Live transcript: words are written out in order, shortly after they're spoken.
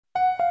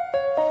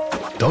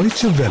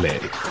Deutsche Welle.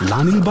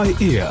 Learning by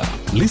ear.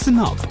 Listen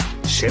up.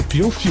 Shape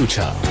your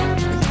future.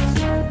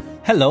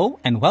 Hello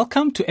and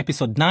welcome to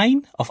episode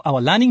 9 of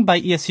our Learning by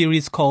Ear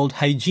series called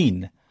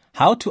Hygiene,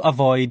 How to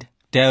Avoid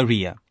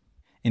Diarrhea.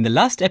 In the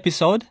last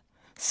episode,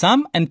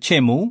 Sam and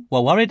Chemu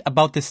were worried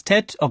about the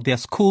state of their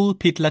school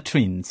pit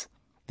latrines.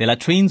 The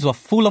latrines were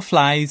full of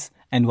flies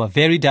and were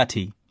very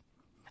dirty.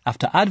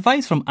 After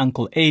advice from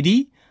Uncle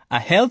Eddie, a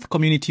health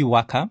community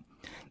worker,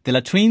 the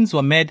latrines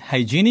were made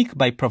hygienic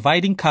by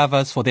providing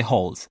covers for the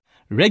holes,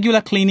 regular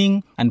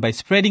cleaning, and by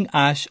spreading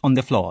ash on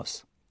the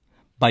floors.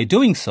 By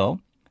doing so,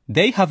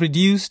 they have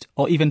reduced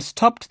or even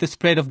stopped the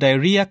spread of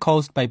diarrhea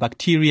caused by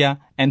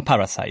bacteria and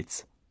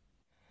parasites.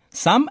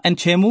 Sam and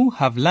Chemu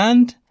have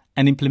learned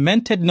and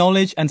implemented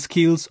knowledge and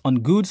skills on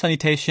good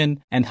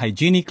sanitation and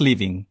hygienic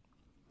living.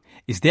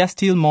 Is there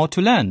still more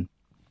to learn?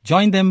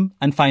 Join them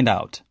and find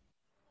out.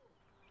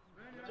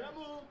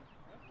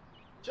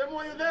 Chemu,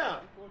 are you there?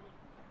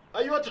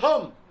 Are you at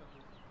home?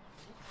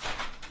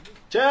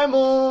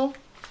 Chemu!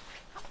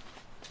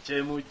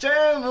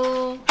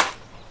 Chemu!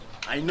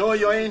 I know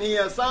you're in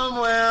here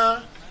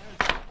somewhere.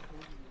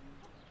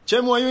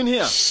 Chemu, are you in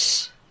here?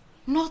 Shh!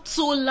 Not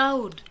so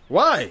loud.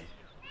 Why?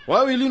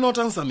 Why will you not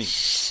answer me?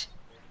 Shh!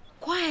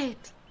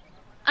 Quiet.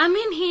 I'm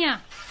in here.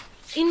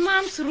 In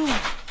Mom's room.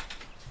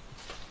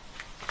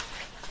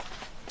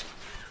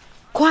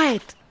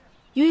 Quiet.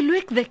 You will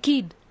wake the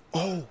kid.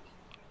 Oh,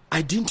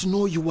 I didn't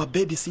know you were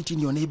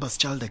babysitting your neighbor's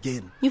child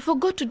again. You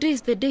forgot today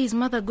is the day his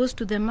mother goes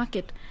to the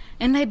market,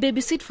 and I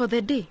babysit for the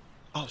day.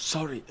 Oh,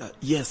 sorry.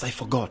 Yes, I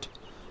forgot.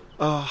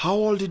 How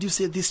old did you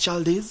say this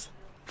child is?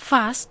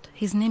 First,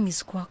 his name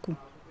is Kwaku.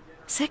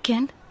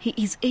 Second, he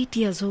is 8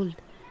 years old.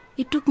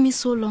 It took me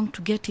so long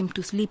to get him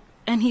to sleep,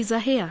 and he's a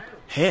hare.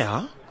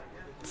 Hare?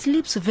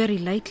 Sleeps very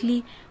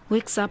lightly,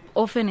 wakes up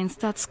often and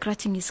starts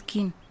scratching his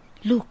skin.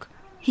 Look,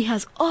 he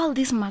has all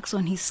these marks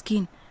on his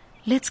skin.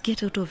 Let's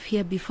get out of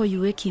here before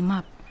you wake him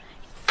up.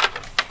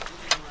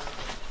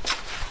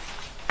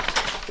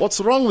 What's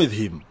wrong with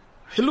him?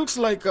 He looks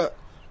like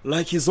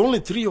he's only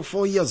 3 or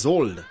 4 years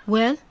old.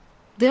 Well,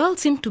 they all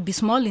seem to be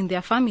small in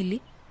their family.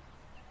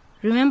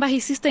 Remember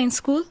his sister in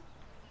school?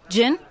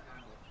 Jen?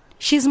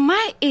 She's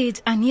my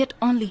age and yet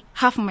only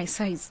half my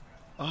size.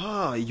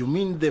 Ah, you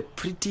mean the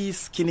pretty,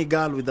 skinny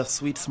girl with a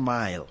sweet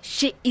smile?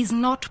 She is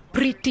not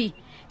pretty.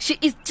 She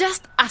is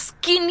just a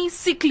skinny,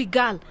 sickly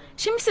girl.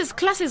 She misses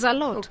classes a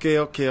lot.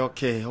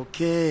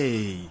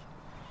 Okay.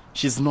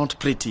 She's not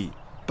pretty.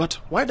 But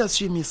why does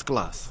she miss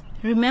class?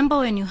 Remember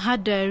when you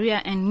had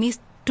diarrhea and missed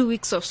 2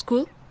 weeks of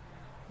school?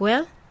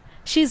 Well,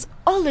 she's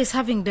always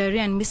having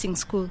diarrhea and missing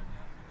school.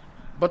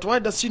 But why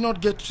does she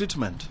not get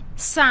treatment?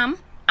 Sam,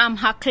 I'm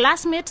her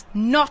classmate,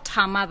 not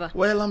her mother.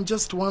 Well, I'm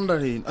just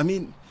wondering.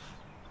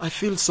 I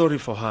feel sorry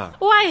for her.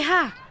 Why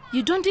her?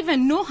 You don't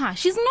even know her.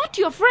 She's not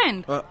your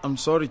friend. I'm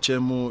sorry,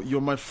 Chemu.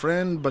 You're my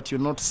friend, but you're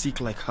not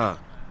sick like her.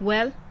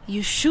 Well,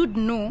 you should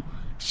know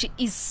she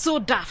is so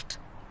daft.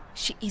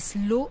 She is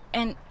low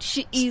and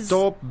she is...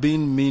 Stop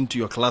being mean to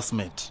your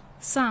classmate.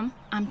 Sam,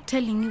 I'm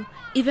telling you,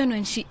 even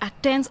when she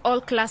attends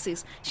all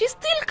classes, she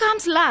still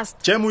comes last.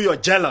 Chemu, you're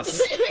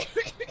jealous.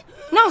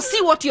 Now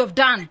see what you've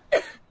done.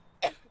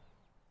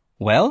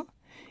 Well,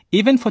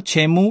 even for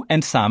Chemu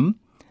and Sam,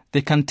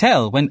 they can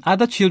tell when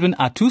other children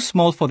are too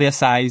small for their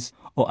size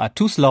or are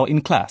too slow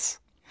in class.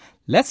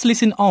 Let's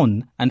listen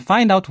on and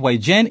find out why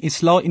Jen is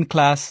slow in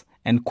class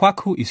and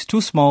Kwaku is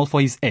too small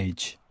for his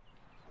age.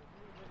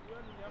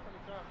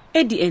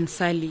 Eddie and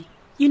Sally,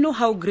 you know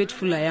how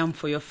grateful I am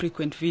for your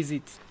frequent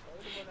visits.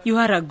 You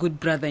are a good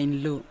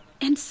brother-in-law.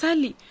 And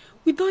Sally,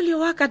 with all your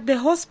work at the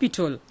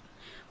hospital,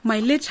 my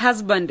late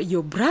husband,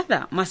 your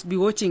brother, must be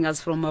watching us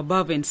from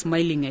above and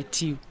smiling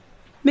at you.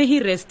 May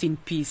he rest in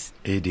peace.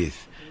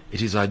 Edith,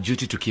 it is our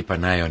duty to keep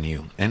an eye on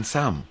you. And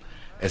Sam,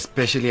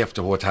 especially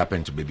after what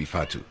happened to baby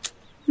Fatu.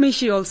 May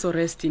she also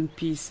rest in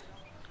peace.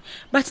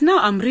 But now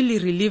I'm really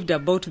relieved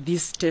about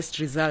these test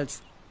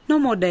results. No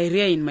more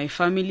diarrhea in my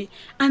family,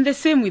 and the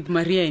same with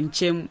Maria and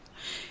Chemu.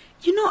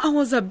 You know, I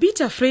was a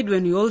bit afraid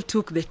when we all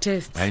took the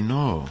tests. I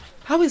know.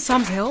 How is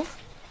Sam's health?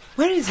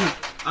 Where is he?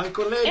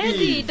 Uncle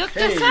Eddie, Dr.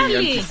 Hey, Sally.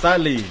 Auntie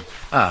Sally.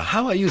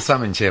 How are you,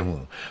 Sam and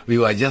Chemu? We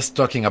were just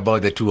talking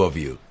about the two of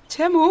you.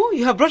 Chemu,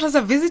 you have brought us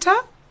a visitor?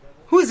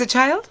 Who is the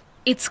child?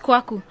 It's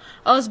Kwaku.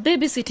 I was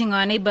babysitting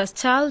our neighbor's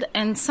child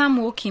and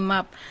Sam woke him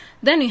up.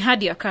 Then we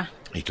had your car.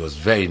 It was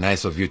very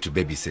nice of you to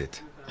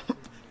babysit.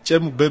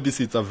 Chemu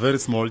babysits a very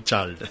small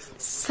child.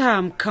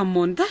 Sam, come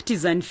on, that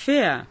is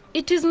unfair.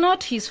 It is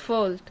not his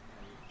fault.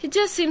 He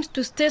just seems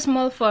to stay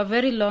small for a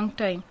very long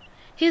time.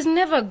 He's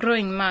never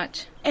growing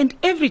much. And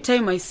every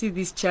time I see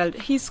this child,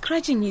 he's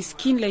scratching his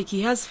skin like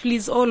he has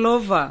fleas all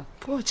over.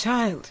 Poor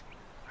child.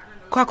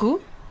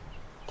 Kwaku,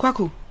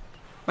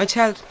 my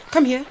child,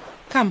 come here,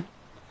 come.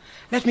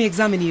 Let me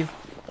examine you.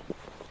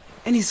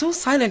 And he's so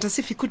silent as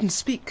if he couldn't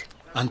speak.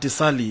 Auntie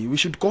Sally, we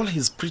should call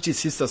his pretty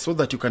sister so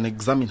that you can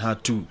examine her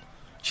too.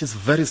 She's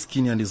very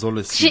skinny and is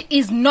always sick. She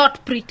is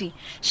not pretty.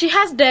 She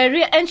has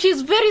diarrhea and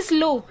she's very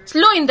slow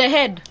in the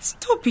head.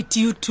 Stop it,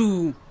 you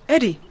two.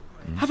 Eddie,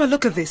 have a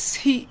look at this.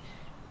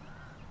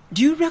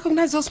 Do you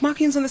recognize those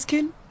markings on the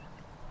skin?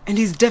 And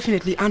he's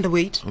definitely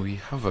underweight. We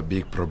have a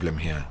big problem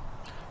here.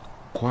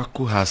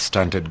 Kwaku has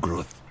stunted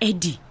growth.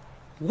 Eddie,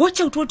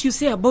 watch out what you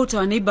say about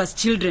our neighbors'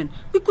 children.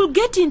 We could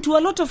get into a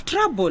lot of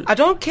trouble. I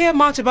don't care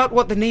much about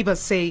what the neighbors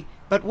say,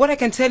 but what I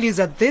can tell you is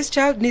that this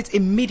child needs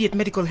immediate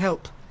medical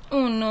help.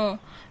 Oh no.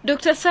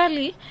 Dr.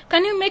 Sally,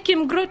 can you make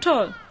him grow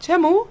tall?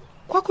 Chemu,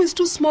 Kwaku is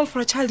too small for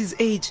a child his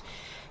age.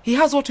 He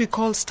has what we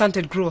call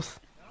stunted growth.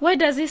 Why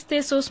does he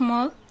stay so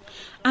small?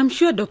 I'm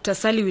sure Dr.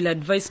 Sally will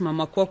advise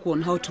Mama Kwaku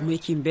on how to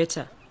make him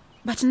better.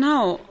 But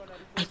now,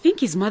 I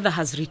think his mother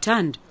has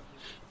returned.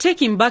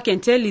 Take him back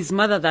and tell his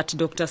mother that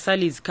Dr.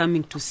 Sally is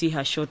coming to see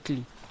her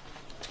shortly.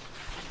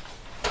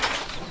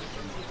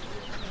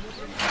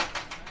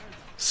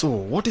 So,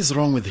 what is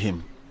wrong with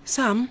him?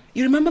 Sam,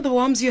 you remember the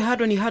worms you had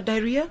when you had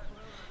diarrhea?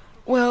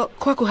 Well,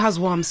 Kwaku has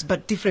worms,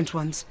 but different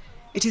ones.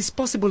 It is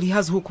possible he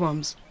has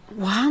hookworms.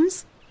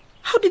 Worms?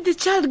 How did the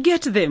child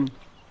get them?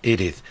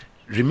 Edith,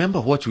 remember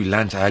what we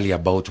learned earlier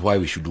about why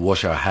we should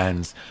wash our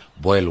hands,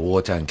 boil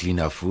water and clean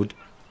our food?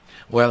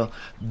 Well,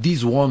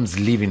 these worms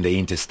live in the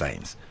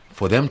intestines.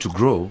 For them to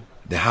grow,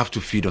 they have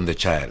to feed on the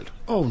child.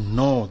 Oh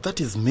no,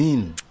 that is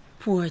mean.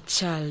 Poor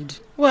child.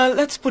 Well,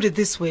 let's put it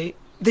this way.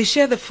 They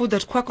share the food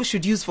that Kwaku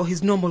should use for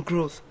his normal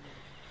growth.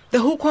 The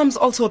hookworms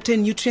also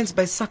obtain nutrients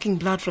by sucking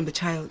blood from the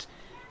child,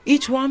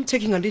 each worm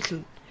taking a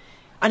little.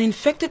 An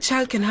infected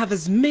child can have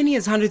as many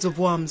as hundreds of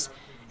worms,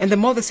 and the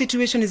more the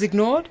situation is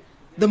ignored,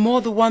 the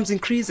more the worms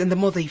increase and the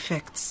more the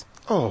effects.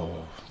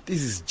 Oh,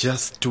 this is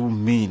just too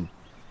mean.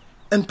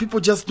 And people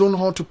just don't know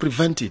how to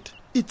prevent it.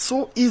 It's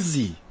so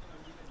easy.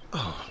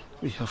 Oh,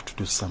 we have to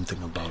do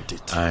something about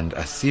it. And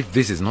as if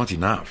this is not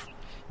enough,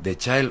 the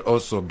child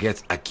also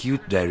gets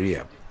acute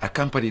diarrhea,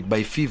 accompanied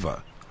by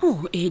fever.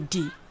 Oh,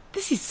 Eddie,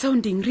 this is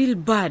sounding real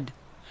bad.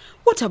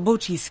 What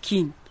about his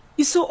skin?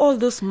 You saw all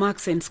those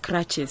marks and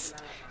scratches.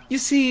 You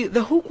see,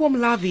 the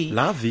hookworm larvae...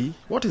 Larvae?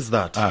 What is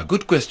that?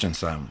 Good question,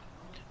 Sam.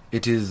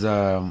 It is,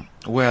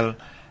 well,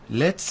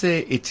 let's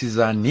say it is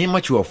an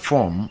immature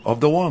form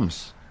of the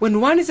worms. When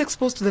one is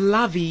exposed to the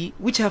larvae,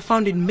 which are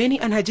found in many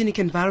unhygienic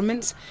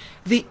environments,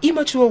 the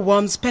immature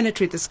worms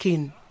penetrate the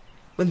skin.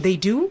 When they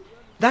do,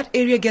 that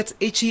area gets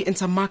itchy and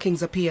some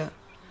markings appear.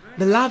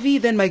 The larvae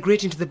then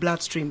migrate into the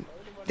bloodstream.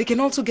 They can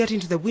also get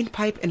into the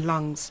windpipe and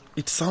lungs.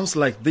 It sounds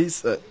like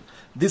these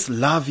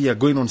larvae are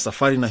going on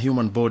safari in a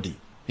human body.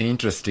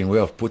 Interesting way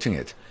of putting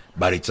it,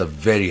 but it's a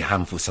very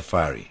harmful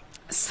safari.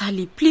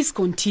 Sally, please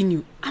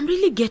continue. I'm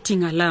really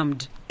getting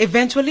alarmed.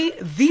 Eventually,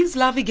 these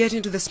larvae get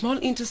into the small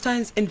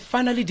intestines and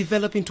finally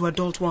develop into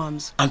adult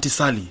worms. Auntie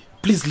Sally,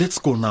 please let's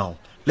go now.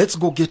 Let's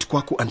go get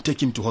Kwaku and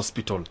take him to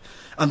hospital.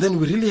 And then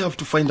we really have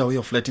to find a way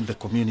of letting the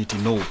community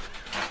know.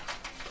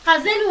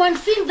 Has anyone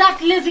seen that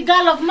lazy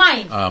girl of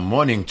mine?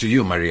 Morning to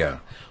you,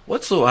 Maria.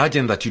 What's so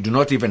urgent that you do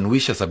not even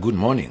wish us a good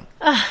morning?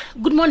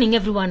 Good morning,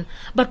 everyone.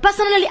 But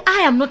personally,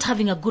 I am not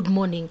having a good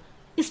morning.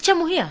 Is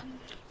Chemu here?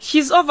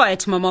 She's over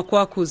at Mama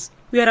Kwaku's.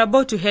 We are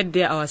about to head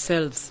there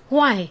ourselves.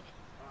 Why?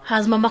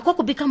 Has Mama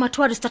Kwaku become a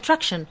tourist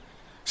attraction?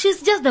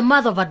 She's just the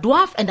mother of a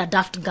dwarf and a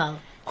daft girl.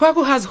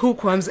 Kwaku has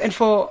hookworms and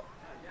for...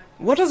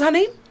 What was her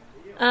name?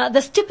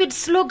 The stupid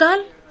slow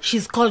girl?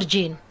 She's called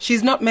Jane.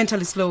 She's not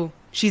mentally slow.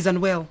 She's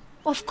unwell.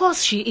 Of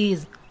course she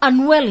is.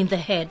 Unwell in the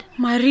head.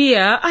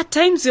 Maria, at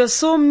times you're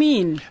so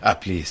mean.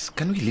 Please,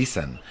 can we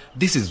listen?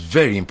 This is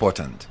very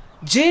important.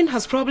 Jane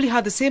has probably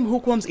had the same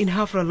hookworms in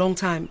her for a long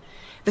time.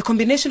 The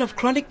combination of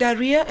chronic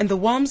diarrhea and the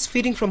worms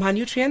feeding from her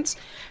nutrients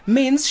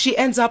means she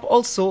ends up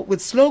also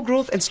with slow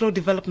growth and slow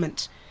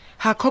development.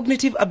 Her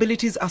cognitive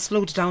abilities are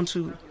slowed down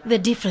too. The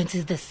difference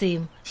is the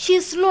same. She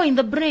is slow in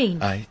the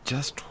brain. I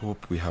just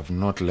hope we have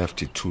not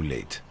left it too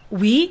late.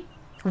 We?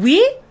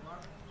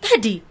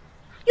 Eddie,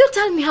 you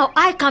tell me how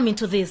I come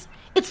into this.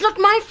 It's not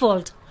my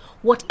fault.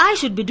 What I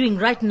should be doing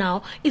right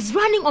now is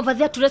running over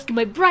there to rescue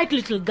my bright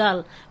little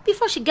girl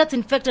before she gets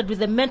infected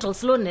with a mental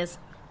slowness.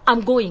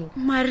 I'm going.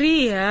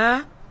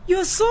 Maria,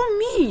 you're so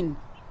mean.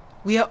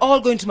 We are all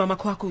going to Mama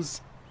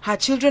Kwaku's. Her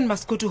children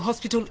must go to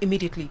hospital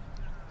immediately.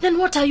 Then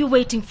what are you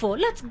waiting for?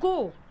 Let's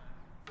go.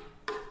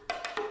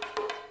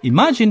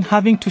 Imagine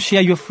having to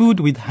share your food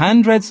with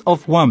hundreds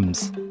of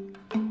worms.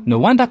 No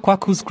wonder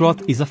Kwaku's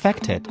growth is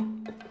affected.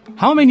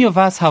 How many of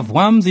us have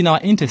worms in our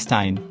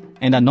intestine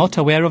and are not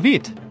aware of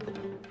it?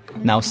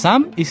 Now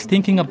Sam is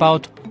thinking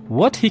about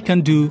what he can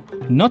do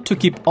not to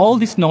keep all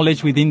this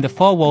knowledge within the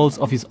four walls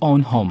of his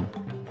own home.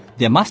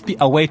 There must be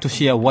a way to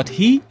share what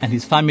he and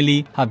his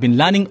family have been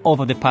learning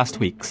over the past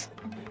weeks.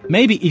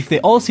 Maybe if they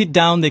all sit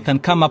down, they can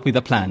come up with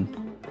a plan.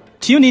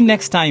 Tune in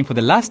next time for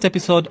the last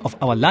episode of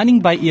our Learning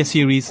by Ear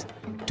series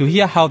to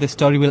hear how the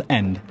story will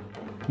end.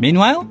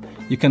 Meanwhile,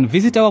 you can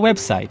visit our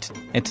website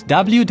at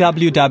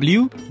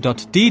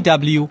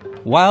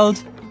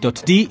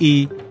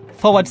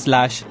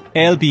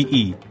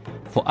www.dwworld.de/LBE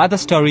for other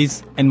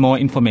stories and more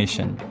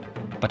information.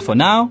 But for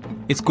now,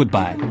 it's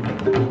goodbye.